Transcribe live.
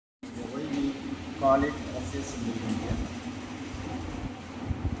call it as a single media.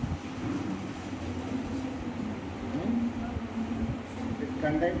 It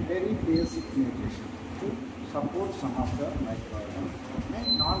contains very basic nutrition to support some of the microorganisms and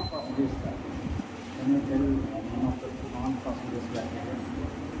non-phosphorus bacteria. Can you tell one of the non-phosphorus bacteria?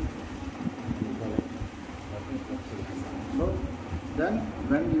 So then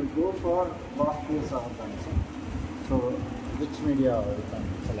when you go for phosphorus organism, so which media you can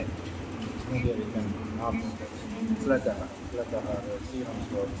select? Which media you can opt flood or serum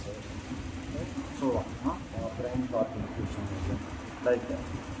source, so on, brain part infusion like that.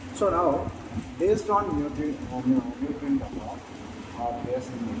 So now based on nutrient or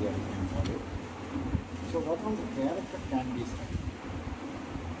basic media you can call it. So what all the character can be studied?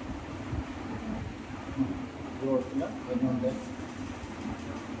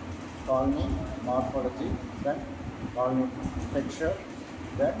 Colony, morphology, then colony texture,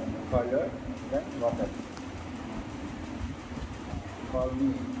 then color, then water.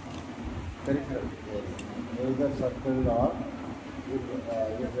 Colony peripheral area, either circle or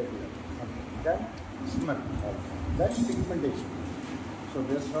irregular. Then smell, then pigmentation. So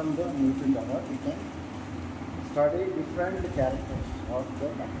based on the nutrient amount, we can study different characters of the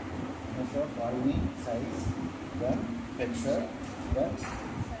bacteria. So colony, size, then texture, then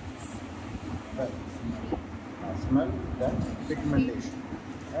smell, then pigmentation.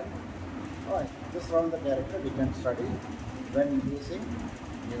 And this from the character we can study when using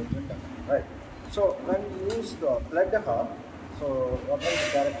nutrient. Right. So when we use the blood heart, so what are the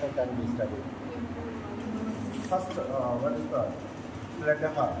character can be studied? First, what is the blood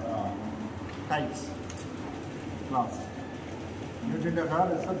heart types? Class. Nutrient agar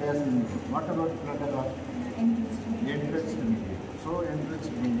is the base media. What about blood agar? Enriched media. So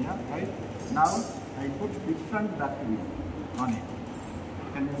enriched media, right? Now I put different bacteria on it.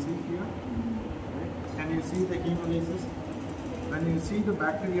 Can you see here? Right? Can you see the hemolysis? When you see the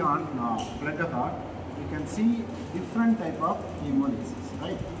bacteria on blood agar, you can see different type of hemolysis,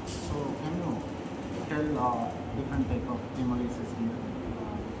 right? So can you tell different type of hemolysis here?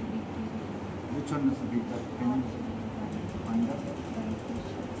 Which one is the beta? Can you find out?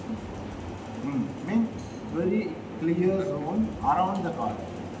 Mean very clear zone around the colony.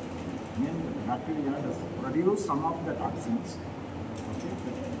 Mean bacteria does produce some of the toxins. Okay,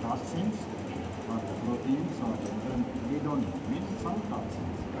 the toxins or the proteins or we don't know. Mean some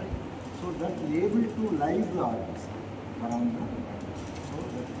toxins, right? So that able to live the organism around the bacteria. So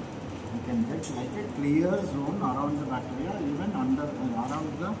that you can get like a clear zone around the bacteria, even under around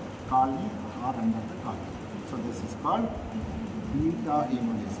the colony or under the colony. So this is called beta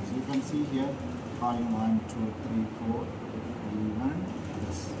hemolysis. You can see here colony 1, 2, 3, 4, even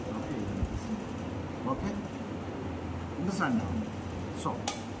this. Okay, even this. Okay, understand now. So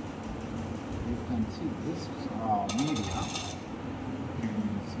you can see this media.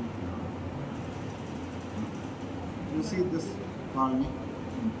 You see this colony,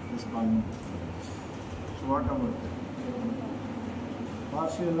 this colony. So what about that?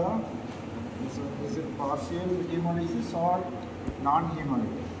 Partial, is it partial hemolysis or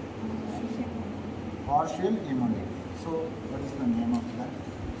non-hemolytic? Partial hemolytic. So what is the name of that?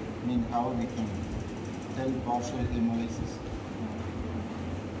 I mean, how we can tell partial hemolysis?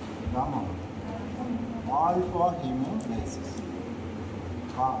 Gamma. Alpha hemolysis.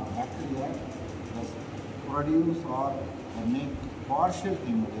 Bacteria does produce or make partial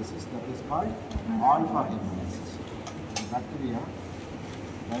hemolysis, that is called alpha hemolysis. Bacteria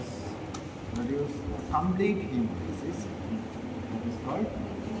does produce complete hemolysis, that is called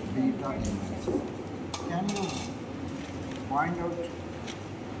beta hemolysis. Can you find out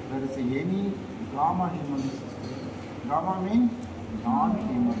there is any gamma hemolysis? Gamma means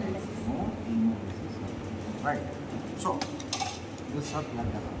non-hemolysis, no hemolysis. Right. So this is blood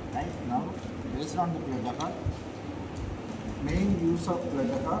agar. Right now, based on the blood agar, main use of blood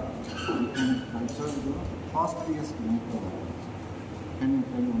agar, you can culture the phosphorus microorganisms. Can you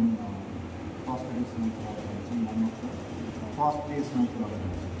tell me phosphorus microorganism? One of the phosphorus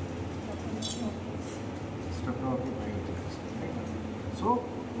microorganisms. Streptobiotics. Right? So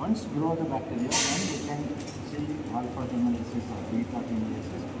once grow the bacteria, then we can see alpha hemolysis or beta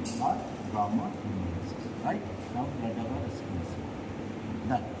hemolysis or gamma hemolysis. Right? Now blood agar is finished.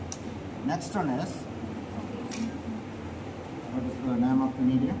 Done. Next one is, what is the name of the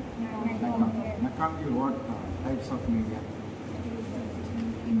media? Mechanical. What types of media?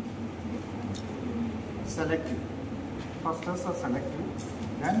 Selective. First is a selective,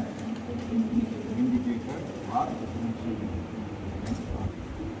 then indicator or differentiator.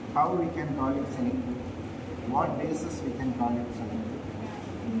 How we can call it selective? What basis we can call it selective?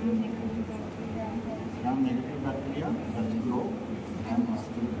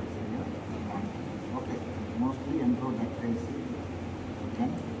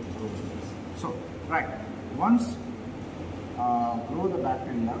 Right. Once grow the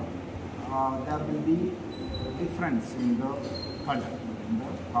bacteria, there will be a difference in the color, in the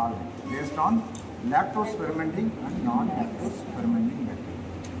colony, based on lactose fermenting and non-lactose fermenting bacteria.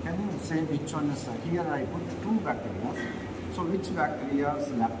 Can you say which one is here? I put two bacteria. So which bacteria is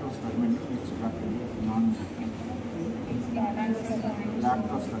lactose fermenting, which bacteria is non-lactose?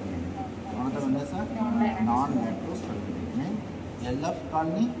 Lactose fermenting. Another one is non-lactose fermenting. Means LF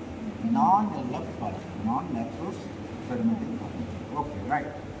colony, non-LF colony, non-lactose fermenting colony. Okay, right.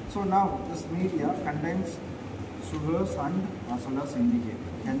 So now this media contains sugars and as well as indicator.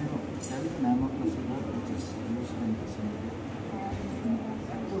 Can you tell the name of the sugar which is used in this media?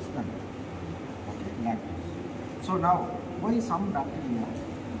 Lactose content. Okay, lactose. So now, why some bacteria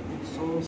it shows